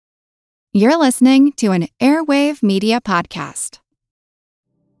You're listening to an Airwave Media Podcast.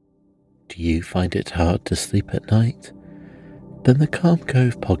 Do you find it hard to sleep at night? Then the Calm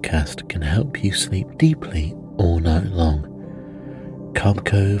Cove podcast can help you sleep deeply all night long. Calm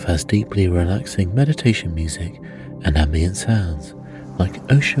Cove has deeply relaxing meditation music and ambient sounds like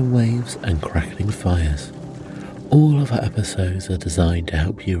ocean waves and crackling fires. All of our episodes are designed to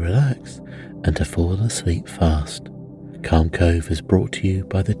help you relax and to fall asleep fast. Calm Cove is brought to you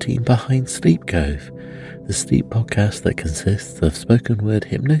by the team behind Sleep Cove, the sleep podcast that consists of spoken word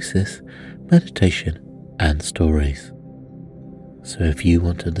hypnosis, meditation, and stories. So if you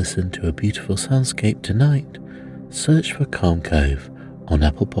want to listen to a beautiful soundscape tonight, search for Calm Cove on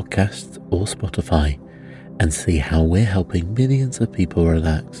Apple Podcasts or Spotify and see how we're helping millions of people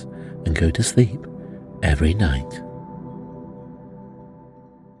relax and go to sleep every night.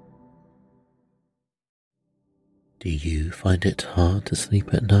 Do you find it hard to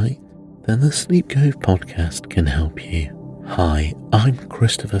sleep at night? Then the Sleep Cove podcast can help you. Hi, I'm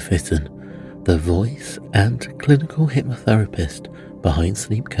Christopher Fitton, the voice and clinical hypnotherapist behind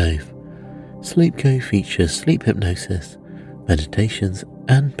Sleep Cove. Sleep Cove features sleep hypnosis, meditations,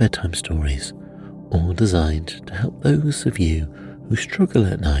 and bedtime stories, all designed to help those of you who struggle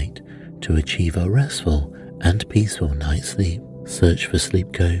at night to achieve a restful and peaceful night's sleep. Search for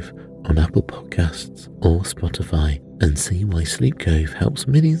Sleep Cove on Apple Podcasts or Spotify and see why Sleep Cove helps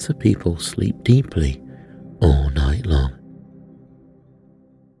millions of people sleep deeply all night long.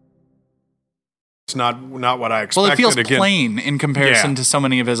 It's not what I expected. Well, it feels plain in comparison to so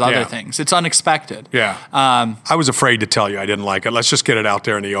many of his other things. It's unexpected. Yeah. I was afraid to tell you I didn't like it. Let's just get it out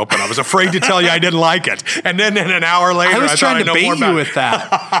there in the open. I was afraid to tell you I didn't like it. And then an hour later, I was trying to bait you with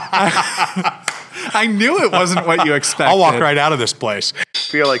that. I knew it wasn't what you expected. I'll walk right out of this place.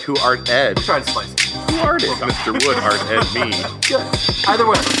 Feel like who Art Ed? Try to spice it. Who Art is Mr. Wood? Art Ed me. Good. Either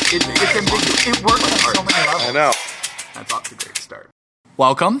way, it's ambiguous. It works on so many levels. I know. That's off to a great start.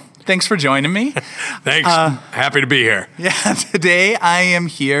 Welcome. Thanks for joining me. Thanks. Happy to be here. Yeah, today I am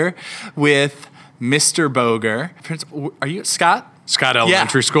here with Mr. Boger. Are you Scott? Scott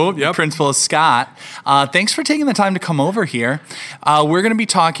Elementary School. Yep. Principal Scott. Thanks for taking the time to come over here. We're going to be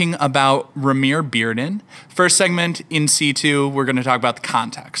talking about Romare Bearden. First segment, in situ, we're going to talk about the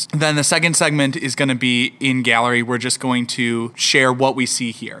context. Then the second segment is going to be in gallery. We're just going to share what we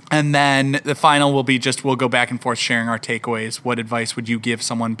see here. And then the final will be we'll go back and forth sharing our takeaways. What advice would you give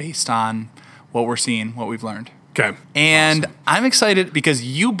someone based on what we're seeing, what we've learned? Okay. And awesome. I'm excited because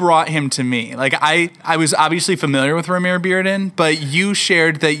you brought him to me. Like I was obviously familiar with Romare Bearden, but you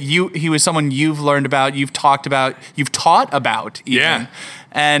shared that he was someone you've learned about, you've talked about, you've taught about even. Yeah.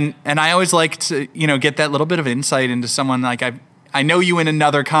 And I always like to, get that little bit of insight into someone like I know you in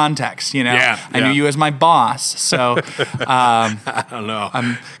another context, Yeah, I knew you as my boss. So I don't know.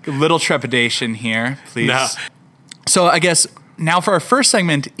 I'm a little trepidation here, please. No. So I guess now for our first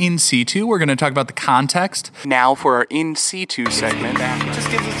segment, in situ, we're going to talk about the context. Now for our in situ segment, it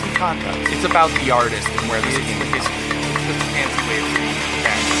just gives us some context. It's about the artist and where this came from. It's the fancy way of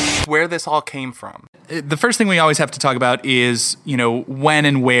saying where this all came from. The first thing we always have to talk about is, when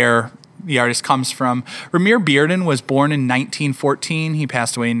and where the artist comes from. Romare Bearden was born in 1914. He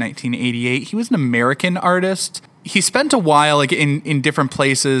passed away in 1988. He was an American artist. He spent a while in different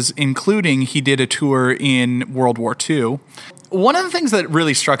places, including he did a tour in World War II. One of the things that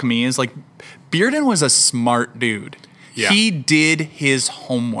really struck me is Bearden was a smart dude. Yeah. He did his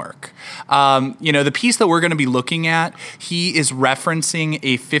homework. The piece that we're going to be looking at, he is referencing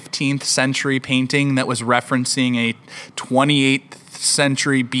a 15th century painting that was referencing a 28th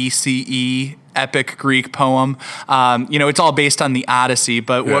century BCE epic Greek poem. It's all based on the Odyssey,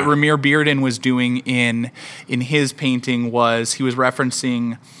 but what Romare Bearden was doing in his painting was he was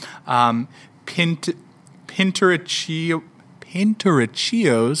referencing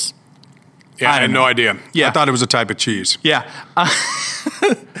Pinturicchio's. Yeah, I had no idea. Yeah. I thought it was a type of cheese. Yeah.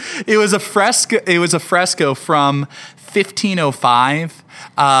 It was a fresco. It was a fresco from 1505.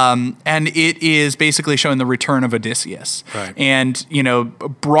 And it is basically showing the return of Odysseus. Right. And,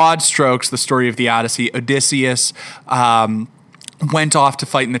 broad strokes, the story of the Odyssey, Odysseus went off to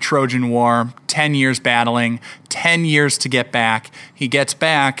fight in the Trojan War, 10 years battling, 10 years to get back. He gets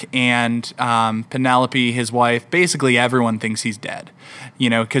back, and Penelope, his wife, basically everyone thinks he's dead,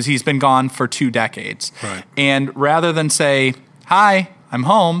 because he's been gone for 2 decades. Right. And rather than say, "Hi, I'm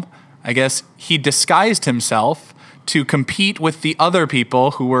home," I guess he disguised himself to compete with the other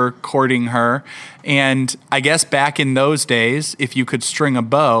people who were courting her. And I guess back in those days, if you could string a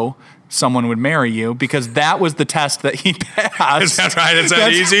bow, someone would marry you, because that was the test that he passed. Is that right? Is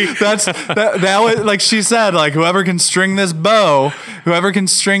that easy? That was, like she said, like whoever can string Odysseus's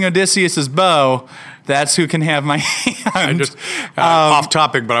bow, that's who can have my hand. Off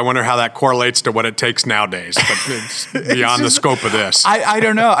topic, but I wonder how that correlates to what it takes nowadays. But it's beyond the scope of this. I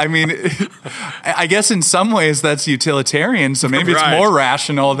don't know. I mean, I guess in some ways that's utilitarian, so maybe it's more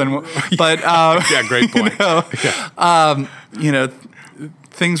rational than. But yeah, great point.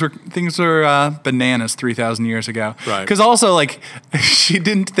 Things were bananas 3,000 years ago. Right. Because also, like, she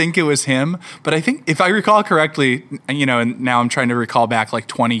didn't think it was him. But I think, if I recall correctly, and now I'm trying to recall back like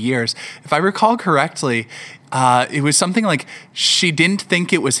 20 years. If I recall correctly, it was something like she didn't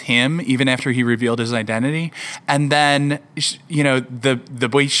think it was him even after he revealed his identity. And then, the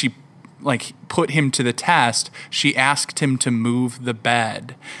way she like put him to the test, she asked him to move the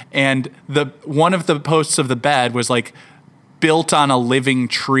bed. And one of the posts of the bed was like, built on a living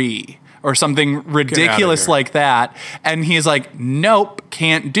tree or something ridiculous like that. And he's like, nope,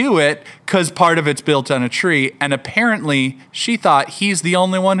 can't do it because part of it's built on a tree. And apparently she thought he's the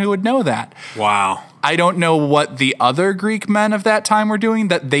only one who would know that. Wow. I don't know what the other Greek men of that time were doing,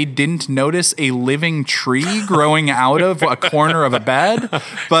 that they didn't notice a living tree growing out of a corner of a bed.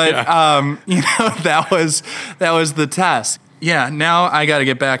 But, that was the test. Yeah, now I got to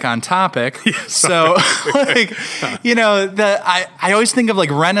get back on topic. So, I always think of like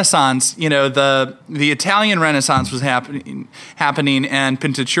Renaissance. The Italian Renaissance was happening, and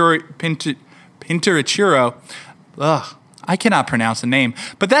Pinturicchio. I cannot pronounce the name,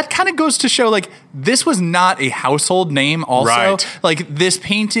 but that kind of goes to show like this was not a household name. Also, right. Like this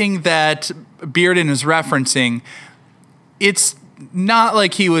painting that Bearden is referencing, it's not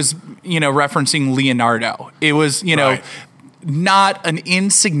like he was referencing Leonardo. It was Right. Not an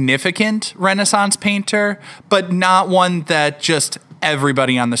insignificant Renaissance painter, but not one that just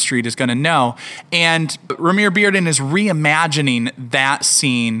everybody on the street is going to know. And Romare Bearden is reimagining that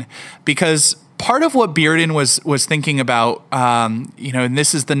scene because part of what Bearden was thinking about, and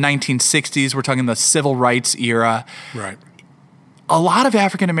this is the 1960s, we're talking the civil rights era. Right. A lot of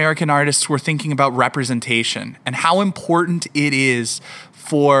African-American artists were thinking about representation and how important it is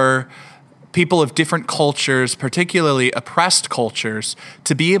for people of different cultures, particularly oppressed cultures,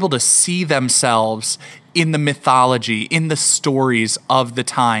 to be able to see themselves in the mythology, in the stories of the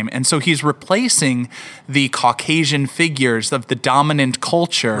time. And so he's replacing the Caucasian figures of the dominant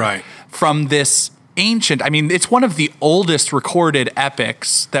culture from this ancient, it's one of the oldest recorded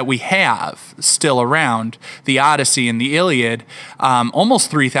epics that we have still around, the Odyssey and the Iliad, almost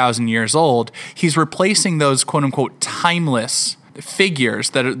 3,000 years old. He's replacing those quote unquote timeless figures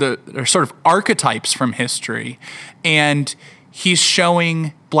that are sort of archetypes from history, and he's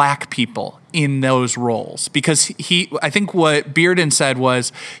showing black people in those roles because I think what Bearden said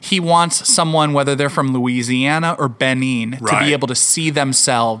was he wants someone, whether they're from Louisiana or Benin, to be able to see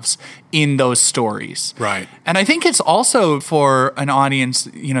themselves in those stories. Right. And I think it's also for an audience,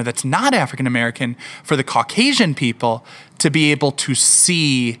 that's not African American, for the Caucasian people to be able to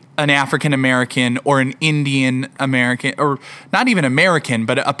see an African American or an Indian American, or not even American,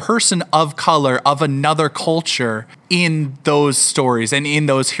 but a person of color of another culture in those stories and in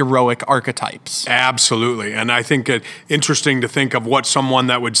those heroic archetypes. Absolutely. And I think it interesting to think of what someone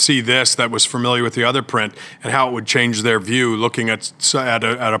that would see this, that was familiar with the other print, and how it would change their view looking at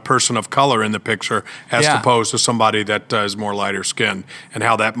a person of color in the picture as opposed to somebody that is more lighter skinned, and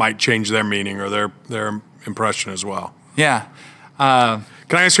how that might change their meaning or their impression as well. Yeah.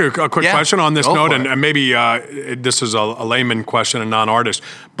 Can I ask you a quick question on this note? And maybe this is a layman question, a non-artist,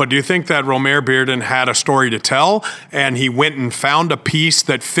 but do you think that Romare Bearden had a story to tell and he went and found a piece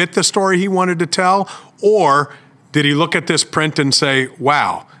that fit the story he wanted to tell? Or did he look at this print and say,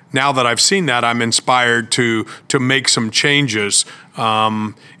 wow, now that I've seen that, I'm inspired to make some changes?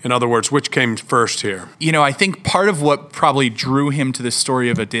 In other words, which came first here? I think part of what probably drew him to the story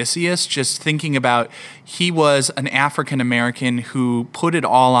of Odysseus, just thinking about he was an African American who put it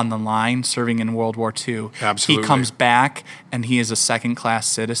all on the line serving in World War II. Absolutely. He comes back and he is a second-class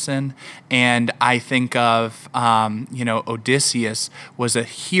citizen. And I think of, Odysseus was a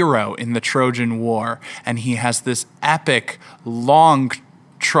hero in the Trojan War, and he has this epic, long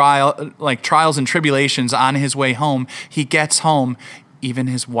trials and tribulations on his way home. He gets home, even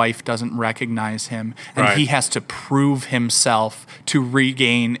his wife doesn't recognize him, and he has to prove himself to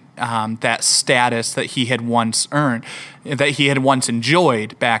regain that status that he had once earned, that he had once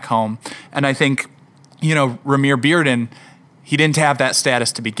enjoyed back home. And I think, Romare Bearden, he didn't have that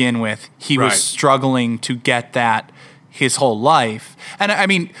status to begin with. He was struggling to get that his whole life. And I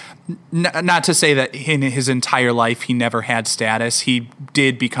mean, not to say that in his entire life he never had status. He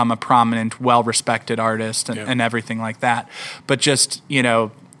did become a prominent, well-respected artist and everything like that. But just,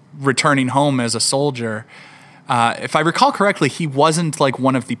 returning home as a soldier, if I recall correctly, he wasn't like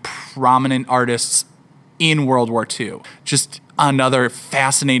one of the prominent artists in World War II. Just another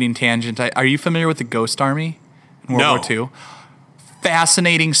fascinating tangent. Are you familiar with the Ghost Army in World War II?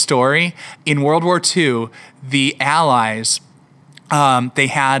 Fascinating story. In World War II, the Allies, they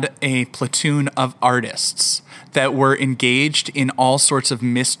had a platoon of artists that were engaged in all sorts of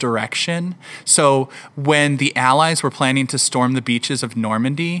misdirection. So when the Allies were planning to storm the beaches of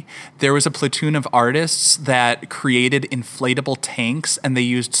Normandy, there was a platoon of artists that created inflatable tanks, and they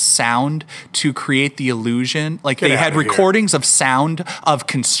used sound to create the illusion. Like they had recordings of sound of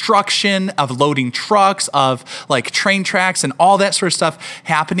construction, of loading trucks, of like train tracks and all that sort of stuff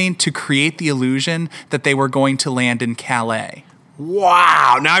happening to create the illusion that they were going to land in Calais.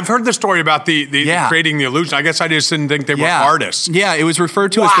 Wow. Now, I've heard the story about the creating the illusion. I guess I just didn't think they were artists. Yeah, it was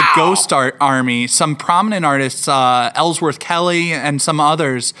referred to as the Ghost Army. Some prominent artists, Ellsworth Kelly and some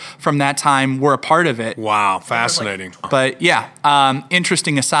others from that time were a part of it. Wow, fascinating. But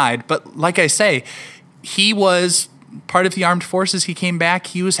interesting aside. But like I say, he was part of the armed forces. He came back.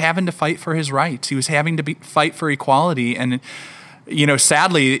 He was having to fight for his rights. He was having to fight for equality. And,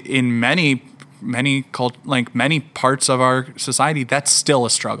 sadly, in many parts of our society, that's still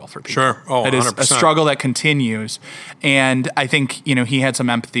a struggle for people. Sure. Oh, it is 100%. a struggle that continues. And I think, he had some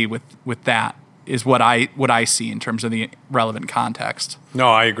empathy with that is what I see in terms of the relevant context. No,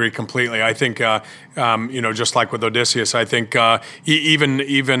 I agree completely. I think, just like with Odysseus, I think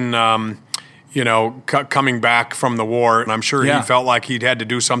coming back from the war, and I'm sure he felt like he'd had to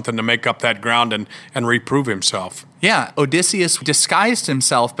do something to make up that ground and reprove himself. Yeah, Odysseus disguised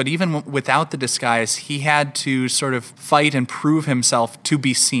himself, but even without the disguise, he had to sort of fight and prove himself to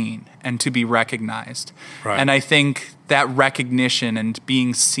be seen and to be recognized. Right. And I think that recognition and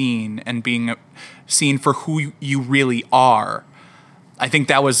being seen for who you really are, I think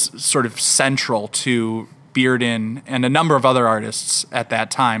that was sort of central to Bearden and a number of other artists at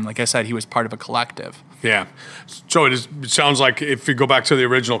that time. Like I said, he was part of a collective. Yeah. So it sounds like, if you go back to the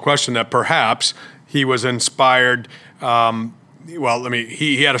original question, that perhaps he was inspired.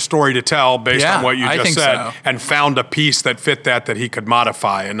 He had a story to tell based on what you just said, and found a piece that fit that he could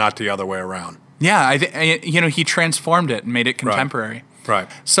modify, and not the other way around. Yeah, he transformed it and made it contemporary. Right.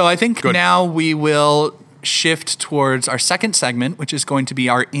 So I think now we will shift towards our second segment, which is going to be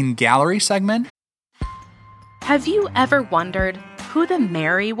our in-gallery segment. Have you ever wondered who the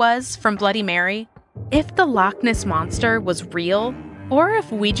Mary was from Bloody Mary? If the Loch Ness Monster was real, or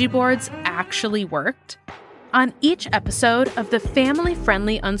if Ouija boards actually worked? On each episode of the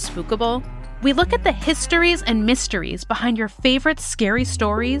family-friendly Unspookable, we look at the histories and mysteries behind your favorite scary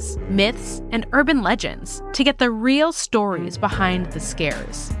stories, myths, and urban legends to get the real stories behind the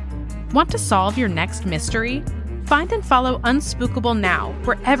scares. Want to solve your next mystery? Find and follow Unspookable now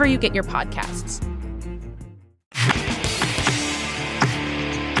wherever you get your podcasts.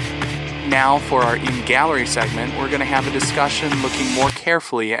 Now for our in-gallery segment, we're going to have a discussion looking more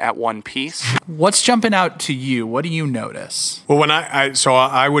carefully at one piece. What's jumping out to you? What do you notice? Well,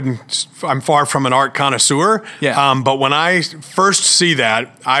 I'm far from an art connoisseur. Yeah. But when I first see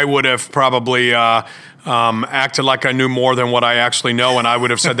that, I would have probably acted like I knew more than what I actually know, and I would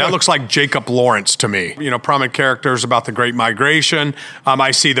have said, that looks like Jacob Lawrence to me. Prominent characters about the Great Migration.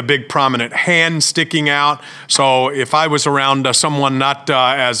 I see the big prominent hand sticking out. So if I was around someone not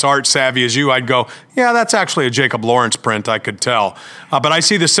as art savvy as you, I'd go, yeah, that's actually a Jacob Lawrence print, I could tell. But I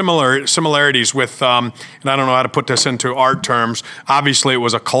see the similarities with, and I don't know how to put this into art terms. Obviously, it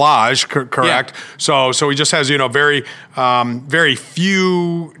was a collage, correct? Yeah. So he just has, very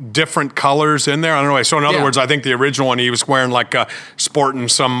few different colors in there. I don't know. So in other words, I think the original one, he was wearing sporting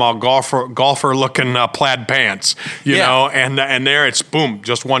some golfer looking plaid pants, you know, and there it's boom,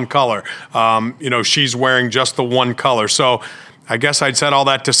 just one color. She's wearing just the one color. So I guess I'd said all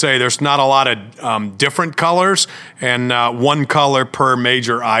that to say there's not a lot of different colors, and one color per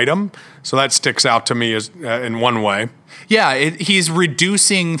major item. So that sticks out to me as in one way. Yeah, he's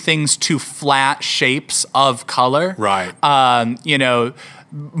reducing things to flat shapes of color. Right.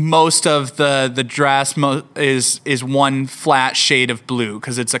 Most of the dress is one flat shade of blue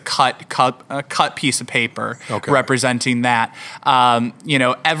because it's a cut piece of paper representing that.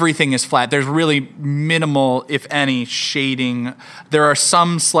 Everything is flat. There's really minimal, if any, shading. There are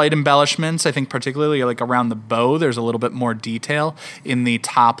some slight embellishments. I think particularly like around the bow, there's a little bit more detail in the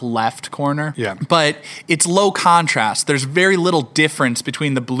top left left corner. Yeah. But it's low contrast. There's very little difference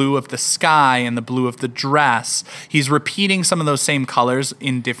between the blue of the sky and the blue of the dress. He's repeating some of those same colors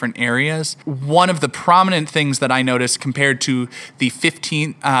in different areas. One of the prominent things that I noticed compared to the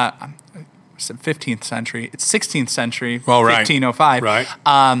 15th century, it's 16th century, Oh, right. 1505. Right.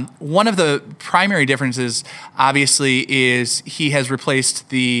 One of the primary differences, obviously, is he has replaced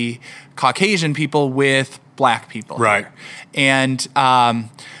the Caucasian people with black people. Right. Here. And,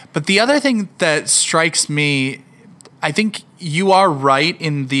 but the other thing that strikes me, I think you are right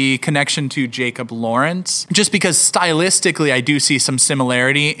in the connection to Jacob Lawrence, just because stylistically I do see some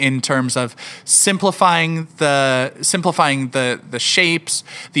similarity in terms of simplifying the shapes,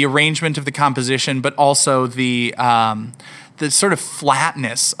 the arrangement of the composition, but also the sort of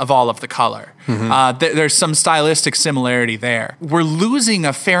flatness of all of the color. There's some stylistic similarity there. We're losing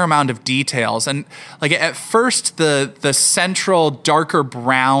a fair amount of details, and like at first the central darker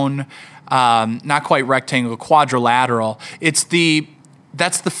brown, not quite rectangle, quadrilateral. That's the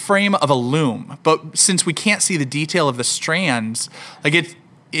frame of a loom. But since we can't see the detail of the strands, like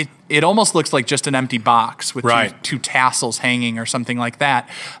it almost looks like just an empty box with two tassels hanging or something like that.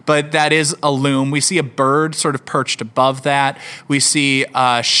 But that is a loom. We see a bird sort of perched above that. We see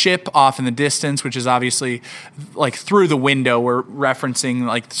a ship off in the distance, which is obviously like through the window. We're referencing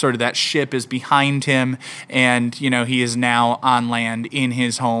like sort of that ship is behind him, and he is now on land in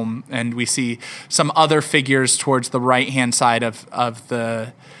his home. And we see some other figures towards the right-hand side of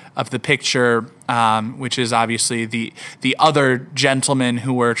the picture, which is obviously the other gentleman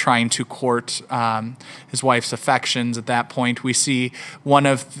who were trying to court his wife's affections at that point. We see one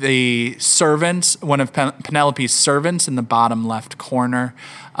of the servants, one of Penelope's servants in the bottom left corner.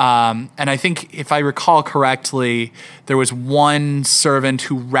 And I think, if I recall correctly, there was one servant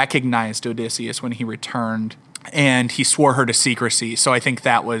who recognized Odysseus when he returned, and he swore her to secrecy. So I think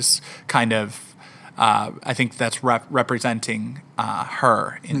that was kind of... I think that's representing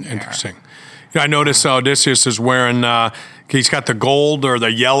her in there. Interesting. I noticed Odysseus is wearing, he's got the gold or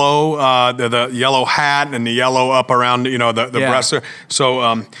the yellow hat and the yellow up around, the breast.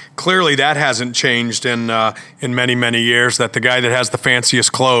 So clearly that hasn't changed in many, many years, that the guy that has the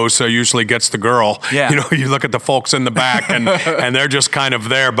fanciest clothes usually gets the girl. Yeah. You look at the folks in the back and they're just kind of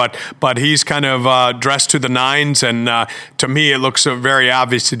there, but he's kind of dressed to the nines, and to me it looks very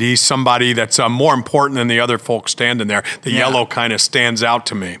obvious that he's somebody that's more important than the other folks standing there. The yellow kind of stands out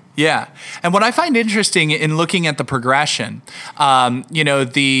to me. Yeah. And what I find interesting in looking at the progression,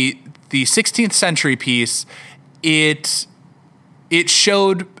 the 16th century piece, it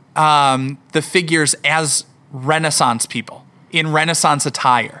showed the figures as Renaissance people in Renaissance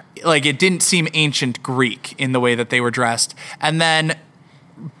attire. Like, it didn't seem ancient Greek in the way that they were dressed. And then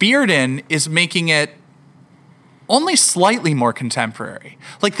Bearden is making it only slightly more contemporary.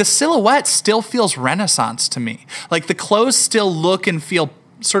 Like, the silhouette still feels Renaissance to me. Like, the clothes still look and feel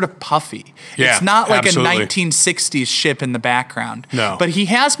sort of puffy. Yeah, it's not like absolutely. a 1960s ship in the background. No. But he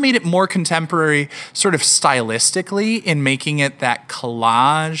has made it more contemporary sort of stylistically in making it that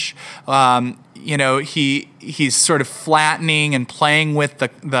collage. He's sort of flattening and playing with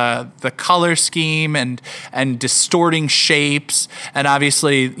the color scheme and distorting shapes, and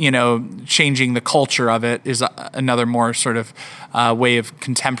obviously, changing the culture of it is another more sort of way of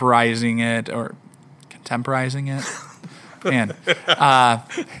contemporizing it. Man,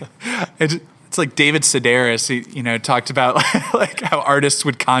 it's like David Sedaris. He, talked about like how artists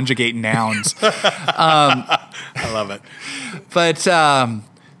would conjugate nouns. I love it. But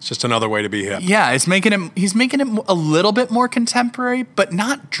It's just another way to be hip. yeah, he's making it a little bit more contemporary, but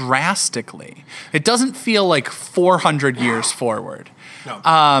not drastically. It doesn't feel like 400 years forward.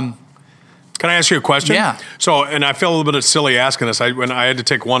 No. Can I ask you a question? Yeah. So, and I feel a little bit silly asking this. When I had to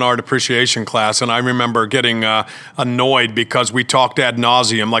take one art appreciation class, and I remember getting annoyed because we talked ad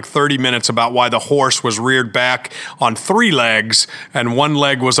nauseum, like 30 minutes, about why the horse was reared back on 3 legs and 1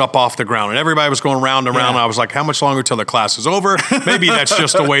 leg was up off the ground. And everybody was going round and round. And I was like, how much longer till the class is over? Maybe that's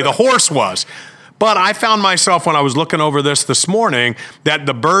just the way the horse was. But I found myself, when I was looking over this morning, that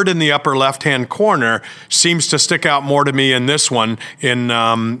the bird in the upper left-hand corner seems to stick out more to me in this one, in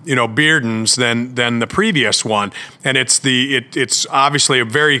Bearden's, than the previous one. And it's obviously a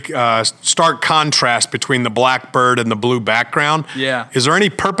very stark contrast between the black bird and the blue background. Yeah. Is there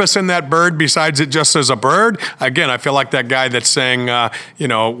any purpose in that bird besides it just as a bird? Again, I feel like that guy that's saying,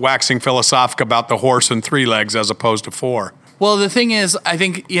 waxing philosophic about the horse and 3 legs as opposed to 4. Well, the thing is, I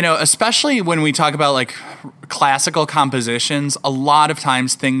think, especially when we talk about like classical compositions, a lot of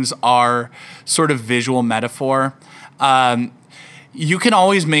times things are sort of visual metaphor. You can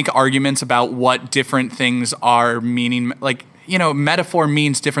always make arguments about what different things are meaning. Like, metaphor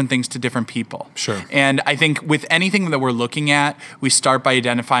means different things to different people. Sure. And I think with anything that we're looking at, we start by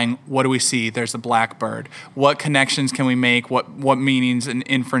identifying, what do we see? There's a blackbird. What connections can we make? What meanings and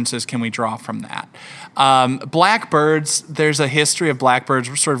inferences can we draw from that? Blackbirds, there's a history of blackbirds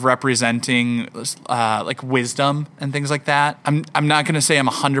sort of representing like wisdom and things like that. I'm not going to say I'm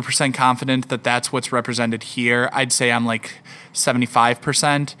 100% confident that that's what's represented here. I'd say I'm like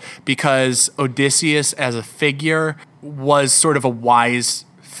 75%, because Odysseus as a figure was sort of a wise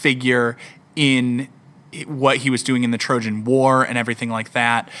figure in what he was doing in the Trojan War and everything like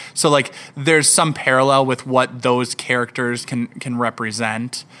that. So like there's some parallel with what those characters can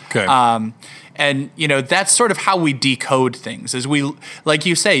represent. Okay. And that's sort of how we decode things, is we, like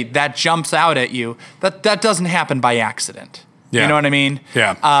you say, that jumps out at you. That doesn't happen by accident. Yeah. You know what I mean?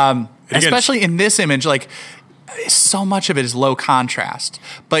 Yeah. Especially in this image, like so much of it is low contrast.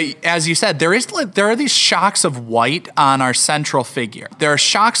 But as you said, there are these shocks of white on our central figure. There are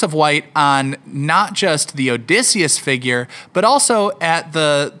shocks of white on not just the Odysseus figure, but also at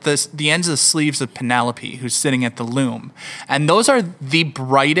the ends of the sleeves of Penelope, who's sitting at the loom. And those are the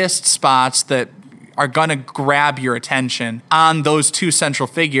brightest spots that are going to grab your attention on those two central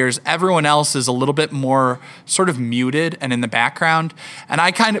figures. Everyone else is a little bit more sort of muted and in the background.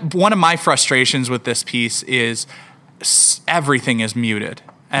 And one of my frustrations with this piece is everything is muted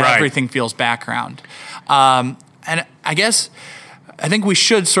and everything feels background. And I think we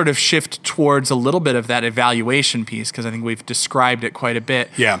should sort of shift towards a little bit of that evaluation piece, because I think we've described it quite a bit.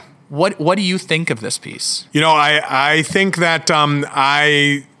 Yeah. What do you think of this piece? I think that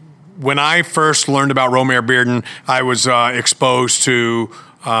when I first learned about Romare Bearden, I was exposed to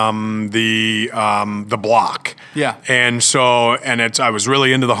the block. Yeah. I was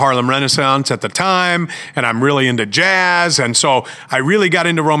really into the Harlem Renaissance at the time, and I'm really into jazz. And so I really got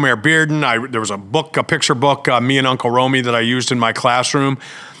into Romare Bearden. There was a picture book, Me and Uncle Romy, that I used in my classroom.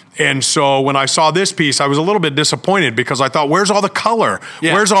 And so when I saw this piece, I was a little bit disappointed, because I thought, where's all the color?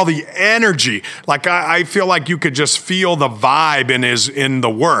 Yeah. Where's all the energy? Like I feel like you could just feel the vibe in the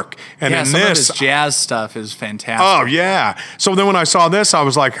work. And in some this, of his jazz stuff is fantastic. Oh yeah. So then when I saw this, I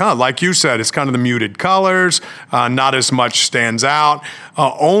was like, like you said, it's kind of the muted colors. Not as much stands out.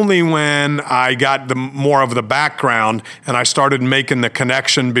 Only when I got more of the background and I started making the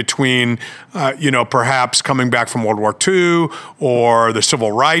connection between, perhaps coming back from World War II or the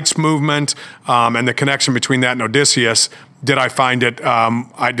Civil Rights movement, and the connection between that and Odysseus, did I find it, did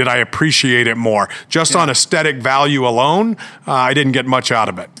I appreciate it more? Just on aesthetic value alone, I didn't get much out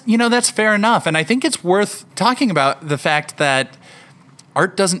of it. That's fair enough. And I think it's worth talking about the fact that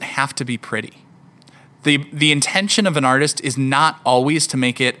art doesn't have to be pretty. The intention of an artist is not always to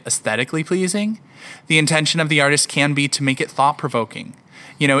make it aesthetically pleasing. The intention of the artist can be to make it thought-provoking.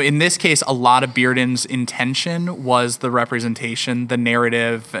 In this case, a lot of Bearden's intention was the representation, the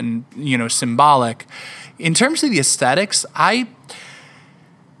narrative, and, symbolic. In terms of the aesthetics, I'm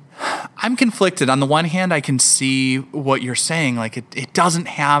conflicted. On the one hand, I can see what you're saying. Like, it doesn't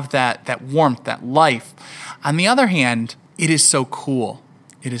have that warmth, that life. On the other hand, it is so cool.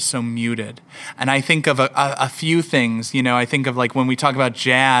 It is so muted. And I think of a few things, I think of like when we talk about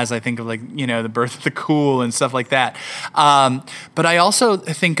jazz, I think of like, the birth of the cool and stuff like that. But I also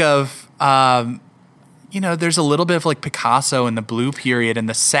think of, there's a little bit of like Picasso and the blue period and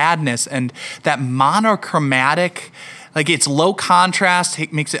the sadness and that monochromatic, like it's low contrast,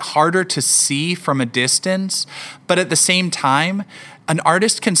 it makes it harder to see from a distance. But at the same time, an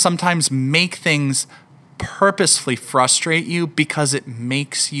artist can sometimes make things purposefully frustrate you because it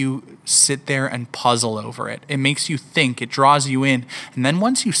makes you sit there and puzzle over it. It makes you think, it draws you in. And then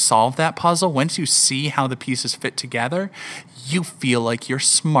once you solve that puzzle, once you see how the pieces fit together, you feel like you're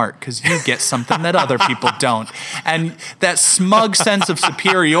smart because you get something that other people don't. And that smug sense of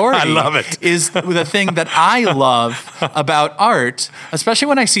superiority I love it. is the thing that I love about art, especially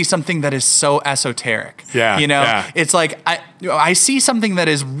when I see something that is so esoteric. Yeah. It's like I see something that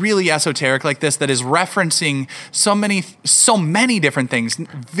is really esoteric like this, that is referencing so many different things,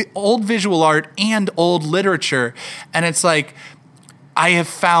 old visual art and old literature. And it's like, I have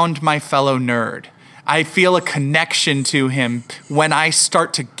found my fellow nerd. I feel a connection to him when I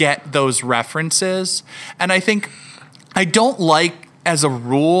start to get those references. And I think I don't like, as a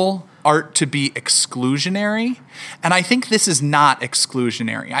rule, art to be exclusionary. And I think this is not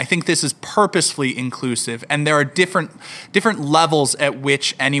exclusionary. I think this is purposefully inclusive. And there are different levels at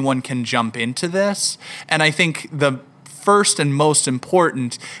which anyone can jump into this. And I think the first and most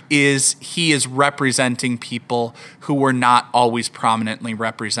important is he is representing people who were not always prominently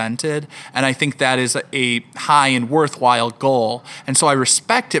represented. And I think that is a high and worthwhile goal. And so I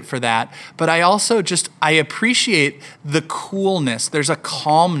respect it for that. But I also I appreciate the coolness. There's a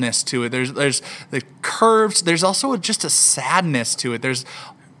calmness to it. There's the curves. There's also just a sadness to it. There's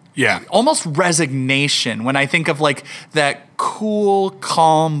almost resignation when I think of like that cool,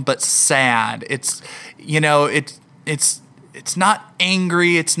 calm, but sad. It's, it's not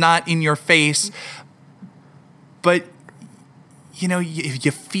angry. It's not in your face, but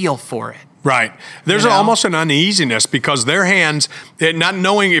you feel for it. Right. There's almost an uneasiness because their hands, not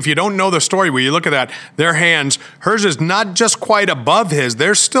knowing, if you don't know the story, when you look at that, their hands, hers is not just quite above his.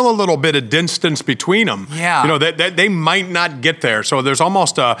 There's still a little bit of distance between them. Yeah. They might not get there. So there's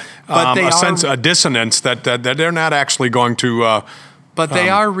almost a dissonance that they're not actually going to. But they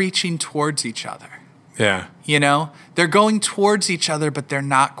are reaching towards each other. Yeah. They're going towards each other, but they're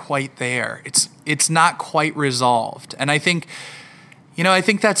not quite there. It's not quite resolved. And I think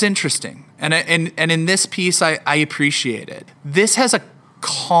that's interesting. And in this piece, I appreciate it. This has a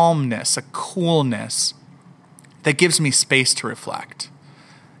calmness, a coolness that gives me space to reflect.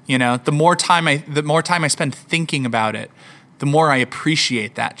 The more time I spend thinking about it, the more I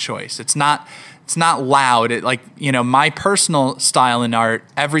appreciate that choice. It's not loud. My personal style in art,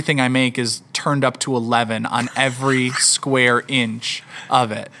 everything I make is turned up to 11 on every square inch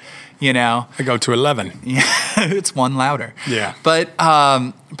of it. I go to 11. Yeah, it's one louder. Yeah. But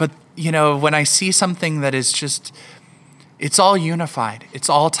when I see something that is just, it's all unified. It's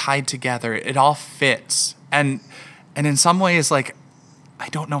all tied together. It all fits. And in some ways, I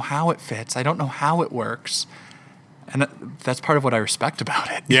don't know how it fits. I don't know how it works. And that's part of what I respect about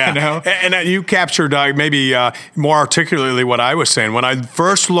it. Yeah. And you captured maybe more articulately what I was saying. When I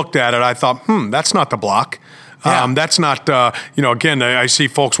first looked at it, I thought, that's not the block. Yeah. That's not, again, I see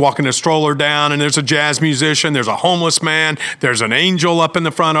folks walking a stroller down and there's a jazz musician, there's a homeless man, there's an angel up in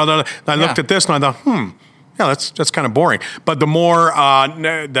the front. I looked at this and I thought, that's kind of boring. But the more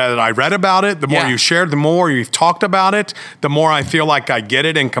that I read about it, the more you shared, the more you've talked about it, the more I feel like I get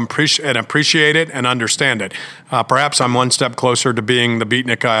it and appreciate it and understand it. Perhaps I'm one step closer to being the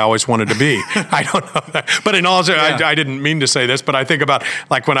beatnik I always wanted to be. I don't know. But in all, I didn't mean to say this, but I think about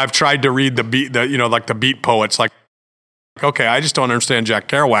when I've tried to read the beat poets, okay, I just don't understand Jack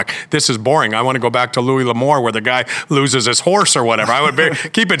Kerouac. This is boring. I want to go back to Louis L'Amour where the guy loses his horse or whatever. I would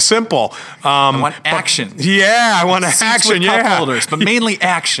keep it simple. I want action. I want action. With cup holders, but mainly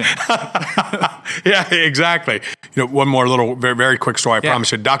action. Yeah, exactly. One more little, very, very quick story. I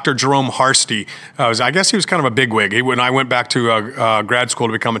promise you. Dr. Jerome Harsty, I guess he was kind of a bigwig. When I went back to grad school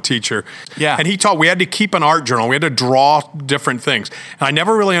to become a teacher, and he taught we had to keep an art journal. We had to draw different things. And I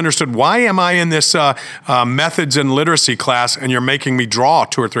never really understood, why am I in this methods and literacy class and you're making me draw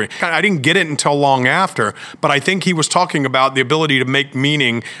 2 or 3? I didn't get it until long after, but I think he was talking about the ability to make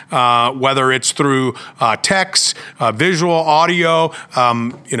meaning, whether it's through text, visual, audio,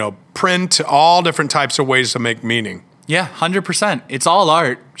 print, all different types of ways to make meaning. Yeah, 100%. It's all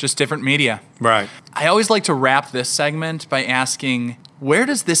art, just different media. Right. I always like to wrap this segment by asking, where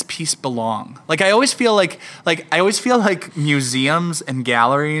does this piece belong? I always feel like museums and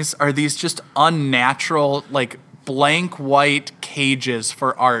galleries are these just unnatural, blank white cages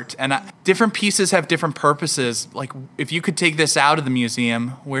for art, and different pieces have different purposes. If you could take this out of the museum,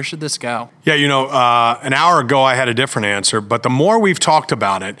 where should this go? Yeah, an hour ago I had a different answer, but the more we've talked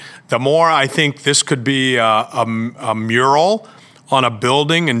about it, the more I think this could be a mural on a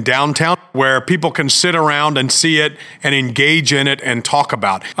building in downtown where people can sit around and see it and engage in it and talk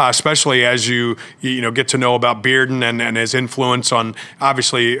about it, especially as you get to know about Bearden and his influence on,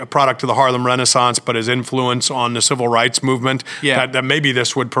 obviously a product of the Harlem Renaissance, but his influence on the civil rights movement. Yeah. That maybe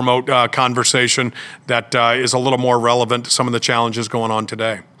this would promote conversation that is a little more relevant to some of the challenges going on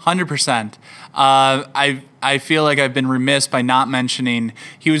today. 100%. I feel like I've been remiss by not mentioning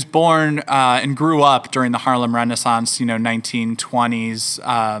he was born and grew up during the Harlem Renaissance, 1920s.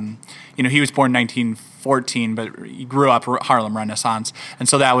 He was born 1914, but he grew up Harlem Renaissance, and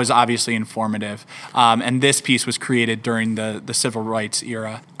so that was obviously informative. And this piece was created during the civil rights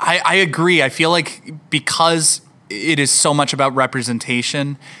era. I agree. I feel like because it is so much about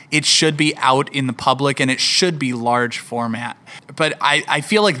representation, it should be out in the public and it should be large format. But I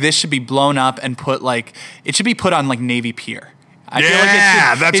feel like this should be blown up and it should be put on Navy Pier. I feel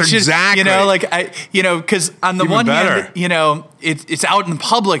like that's exactly. Because on the one hand, it's out in the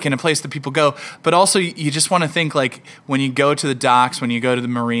public and a place that people go, but also you just want to think when you go to the docks, when you go to the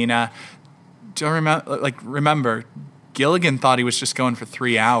marina, remember, Gilligan thought he was just going for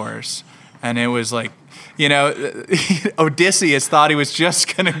 3 hours. And it was like, Odysseus thought he was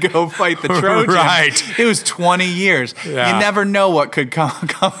just going to go fight the Trojans. Right. It was 20 years. Yeah. You never know what could come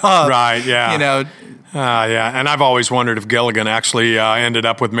up. Right, yeah. Yeah, and I've always wondered if Gilligan actually ended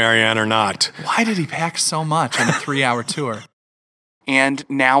up with Marianne or not. Why did he pack so much on a 3-hour tour? And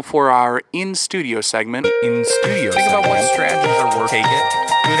now for our in-studio segment. Think about what strategies are working. Take it.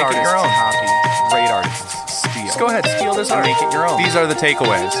 Good Make artists it your own. copy. Great artists steal. Just go ahead, steal this art. Make it your own. These are the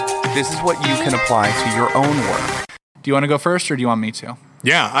takeaways. This is what you can apply to your own work. Do you want to go first, or do you want me to?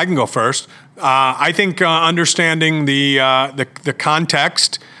 Yeah, I can go first. I think understanding the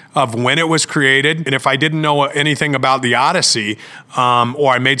context of when it was created, and if I didn't know anything about the Odyssey,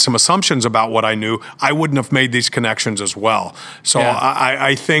 or I made some assumptions about what I knew, I wouldn't have made these connections as well. So Yeah.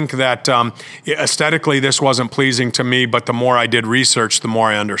 I think that aesthetically this wasn't pleasing to me, but the more I did research, the more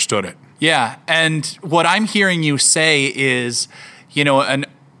I understood it. Yeah, and what I'm hearing you say is,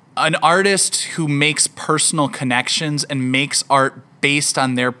 an artist who makes personal connections and makes art based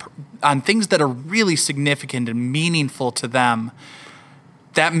on on things that are really significant and meaningful to them,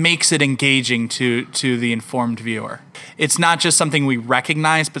 that makes it engaging to the informed viewer. It's not just something we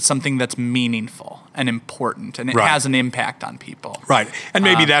recognize, but something that's meaningful and important, and it Right. has an impact on people. Right. And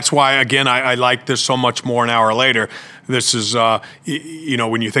maybe that's why, again, I like this so much more an hour later. This is,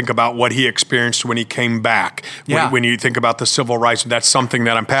 when you think about what he experienced when he came back, Yeah. when you think about the civil rights, that's something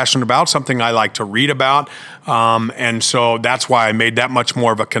that I'm passionate about, something I like to read about. And so that's why I made that much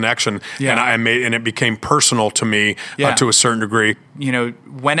more of a connection. Yeah. And it became personal to me Yeah. to a certain degree.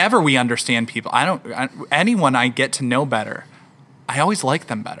 Whenever we understand people, anyone I get to know better, I always like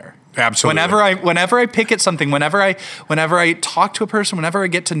them better. Absolutely. Whenever I pick at something, whenever I talk to a person, whenever I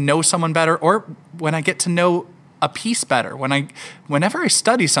get to know someone better, or when I get to know a piece better, whenever I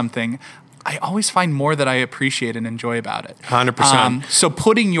study something, I always find more that I appreciate and enjoy about it. 100%. So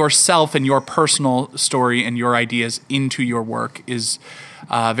putting yourself and your personal story and your ideas into your work is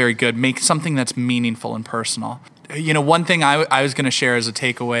very good. Make something that's meaningful and personal. One thing I was going to share as a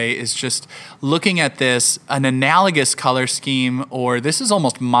takeaway is just looking at this, an analogous color scheme, or this is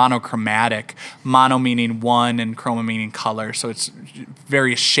almost monochromatic, mono meaning one and chroma meaning color. So it's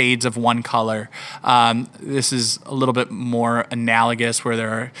various shades of one color. This is a little bit more analogous where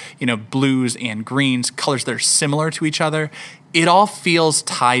there are, blues and greens, colors that are similar to each other. It all feels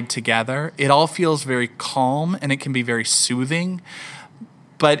tied together. It all feels very calm, and it can be very soothing.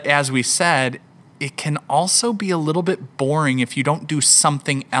 But as we said, it can also be a little bit boring if you don't do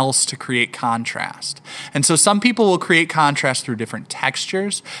something else to create contrast. And so some people will create contrast through different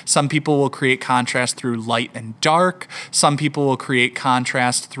textures. Some people will create contrast through light and dark. Some people will create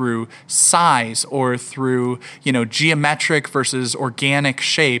contrast through size or through, geometric versus organic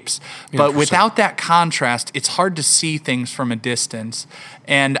shapes. But without that contrast, it's hard to see things from a distance.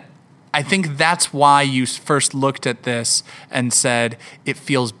 And I think that's why you first looked at this and said, it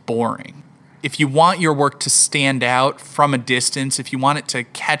feels boring. If you want your work to stand out from a distance, if you want it to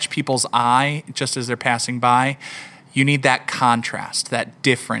catch people's eye just as they're passing by, you need that contrast, that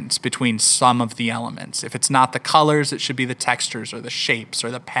difference between some of the elements. If it's not the colors, it should be the textures or the shapes or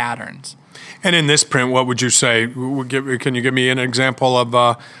the patterns. And in this print, what would you say? Can you give me an example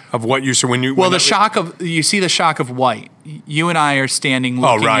of what you saw when you? Well, you see the shock of white. You and I are standing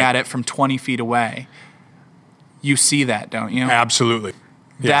looking at it from 20 feet away. You see that, don't you? Absolutely.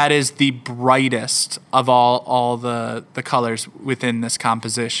 Yeah. That is the brightest of all the colors within this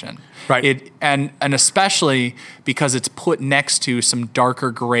composition. Right. And especially because it's put next to some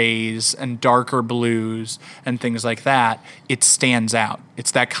darker grays and darker blues and things like that, it stands out. It's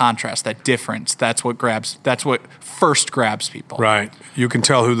that contrast, that difference. That's what first grabs people. Right. You can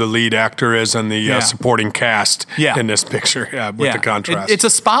tell who the lead actor is and the supporting cast in this picture with the contrast. It's a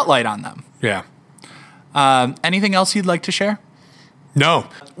spotlight on them. Yeah. Anything else you'd like to share? No.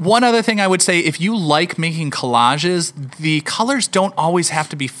 One other thing I would say, if you like making collages, the colors don't always have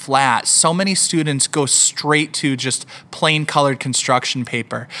to be flat. So many students go straight to just plain colored construction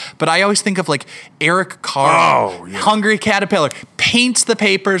paper. But I always think of like Eric Carle, Hungry Caterpillar, paints the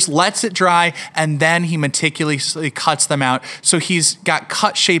papers, lets it dry, and then he meticulously cuts them out. So he's got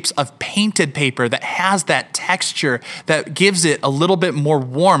cut shapes of painted paper that has that texture that gives it a little bit more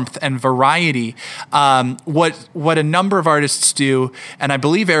warmth and variety. What a number of artists do, and I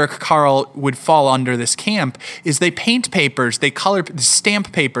believe Eric Carle would fall under this camp, is they paint papers, they color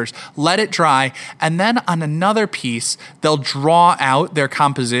stamp papers, let it dry, and then on another piece, they'll draw out their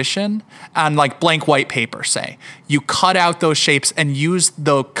composition on like blank white paper, say. You cut out those shapes and use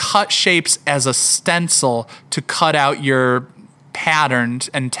the cut shapes as a stencil to cut out your patterned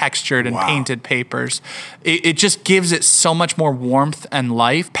and textured and painted papers. It just gives it so much more warmth and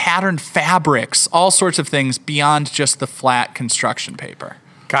life. Patterned fabrics, all sorts of things beyond just the flat construction paper.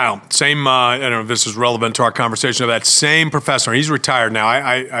 Kyle, same, I don't know if this is relevant to our conversation, of that same professor. He's retired now.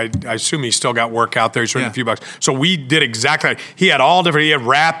 I assume he's still got work out there. He's written a few bucks. So we did exactly, he had all different, he had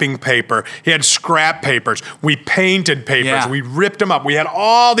wrapping paper, he had scrap papers, we painted papers, we ripped them up. We had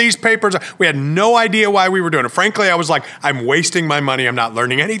all these papers. We had no idea why we were doing it. Frankly, I was like, I'm wasting my money. I'm not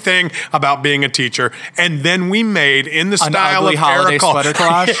learning anything about being a teacher. And then we made, in the style of holiday sweater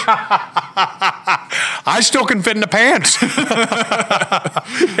collage. I still can fit in the pants.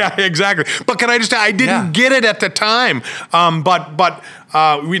 Yeah, exactly. But can I just say, I didn't get it at the time. But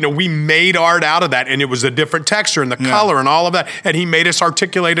we made art out of that, and it was a different texture and the color and all of that. And he made us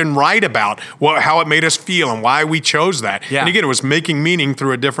articulate and write about how it made us feel and why we chose that. Yeah. And again, it was making meaning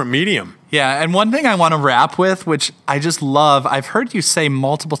through a different medium. Yeah, and one thing I want to wrap with, which I just love, I've heard you say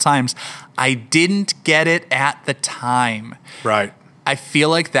multiple times, I didn't get it at the time. Right. I feel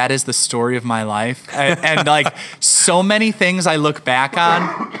like that is the story of my life. And like so many things I look back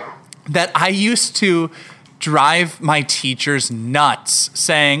on that I used to drive my teachers nuts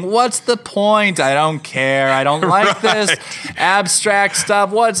saying, what's the point? I don't care. I don't like this abstract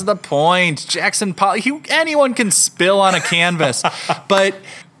stuff. What's the point? Jackson Pollock, anyone can spill on a canvas. But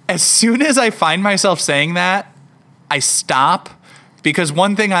as soon as I find myself saying that, I stop, because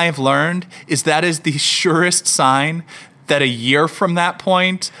one thing I have learned is that is the surest sign that a year from that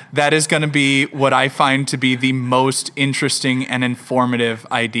point, that is going to be what I find to be the most interesting and informative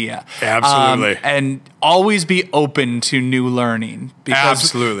idea. Absolutely. And always be open to new learning.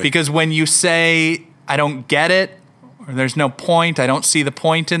 Absolutely. Because when you say, I don't get it, or there's no point, I don't see the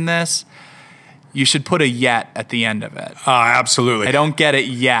point in this, you should put a yet at the end of it. Absolutely. I don't get it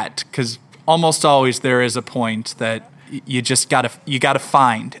yet, because almost always there is a point that you just gotta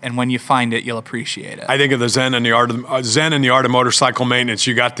find, and when you find it, you'll appreciate it. I think of the Zen and the art of motorcycle maintenance.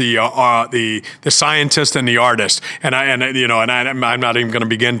 You got the scientist and the artist, and I'm not even going to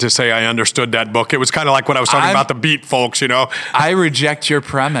begin to say I understood that book. It was kind of like what I was talking about the beat folks. I reject your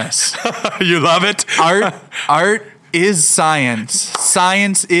premise. You love it. Art is science.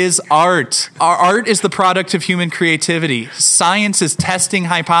 Science is art. Our art is the product of human creativity. Science is testing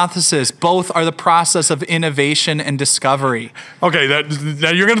hypotheses. Both are the process of innovation and discovery. Okay,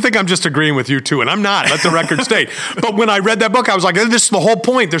 now you're going to think I'm just agreeing with you too, and I'm not. Let the record state. But when I read that book, I was like, this is the whole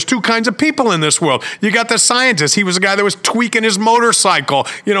point. There's two kinds of people in this world. You got the scientist. He was a guy that was tweaking his motorcycle,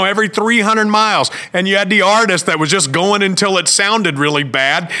 every 300 miles. And you had the artist that was just going until it sounded really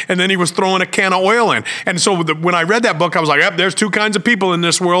bad, and then he was throwing a can of oil in. And so when I read that book, I was like, yep, there's two kinds of people in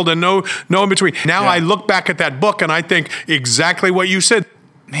this world and no in between. Now I look back at that book and I think exactly what you said.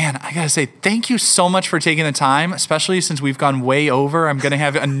 Man, I got to say, thank you so much for taking the time, especially since we've gone way over. I'm going to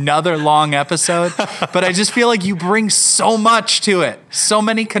have another long episode, but I just feel like you bring so much to it. So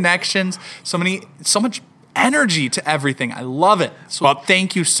many connections, so much energy to everything. I love it. So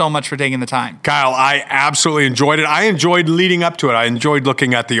thank you so much for taking the time. Kyle, I absolutely enjoyed it. I enjoyed leading up to it. I enjoyed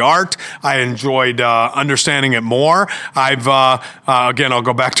looking at the art. I enjoyed understanding it more. I've, again, I'll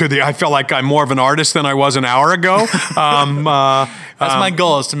go back to I felt like I'm more of an artist than I was an hour ago. That's my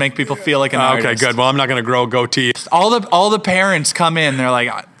goal, is to make people feel like an artist. Okay, good. Well, I'm not going to grow a goatee. All the parents come in, they're like,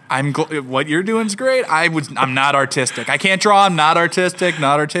 what you're doing is great. I'm not artistic. I can't draw. I'm not artistic.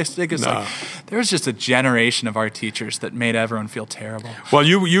 Not artistic. It's like there's just a generation of art teachers that made everyone feel terrible. Well,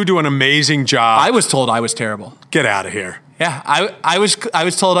 you do an amazing job. I was told I was terrible. Get out of here. Yeah, I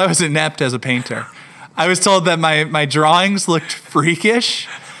was told I was inept as a painter. I was told that my drawings looked freakish.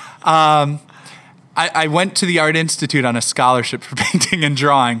 I went to the Art Institute on a scholarship for painting and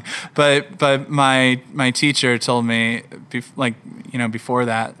drawing, but my teacher told me, before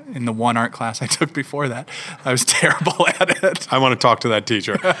that, in the one art class I took before that, I was terrible at it. I want to talk to that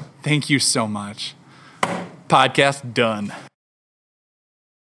teacher. Thank you so much. Podcast done.